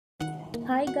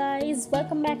Hi guys,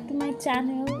 welcome back to my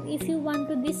channel. If you want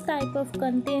to this type of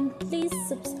content, please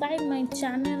subscribe my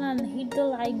channel and hit the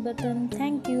like button.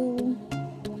 Thank you.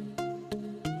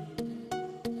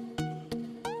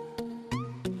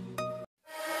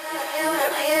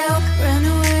 Run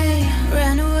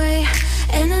away,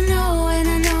 and I know,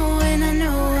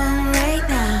 I'm right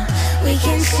now. We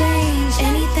can change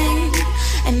anything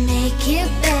and make it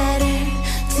better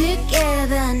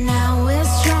together. Now we're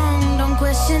strong, don't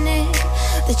question it.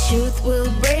 The truth will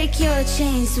break your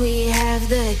chains. We have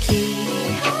the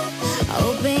key.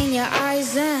 Open your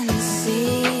eyes and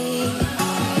see.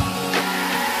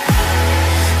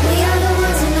 We are the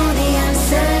ones who know the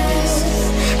answers,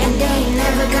 and they ain't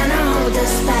never gonna hold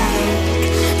us back.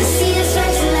 The sea is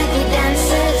rising like we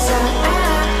dancers.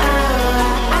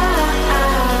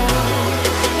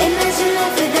 Imagine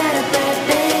life without a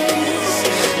purpose.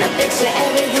 Now picture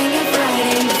everything you're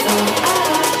fighting for.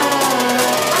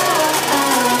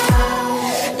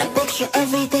 Now picture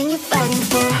everything you're fighting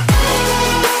for.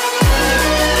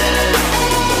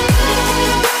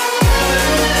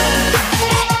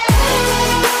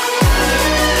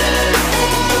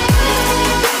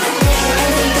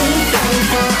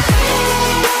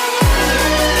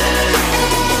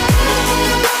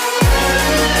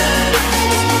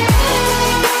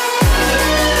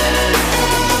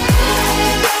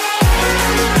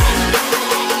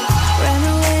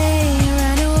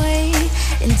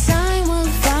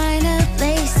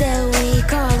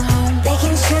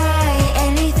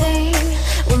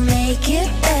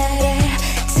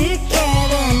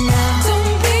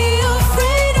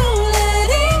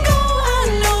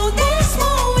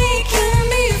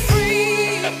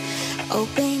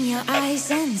 Open your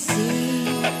eyes and see.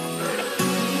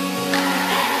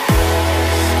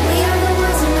 We are the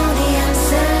ones who know the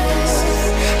answers,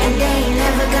 and they ain't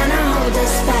never gonna hold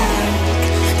us back.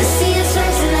 The sea is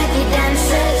rising like we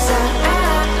dancers.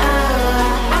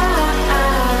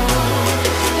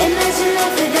 Imagine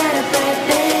life without a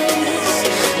purpose.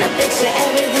 Now picture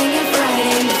everything you're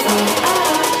fighting for.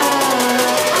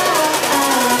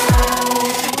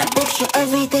 Now picture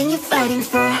everything you're fighting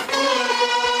for.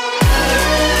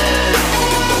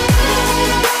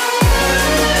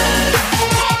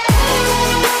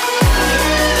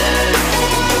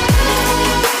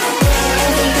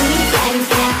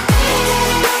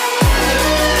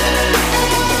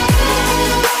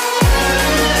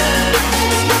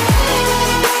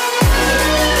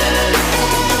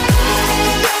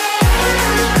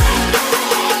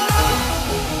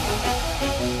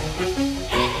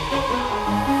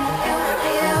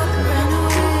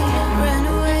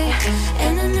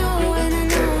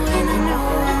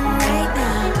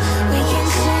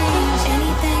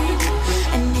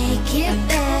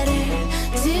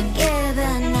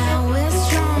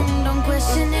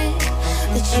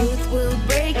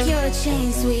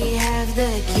 Chains, we have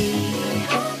the key.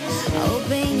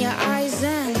 Open your eyes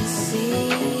and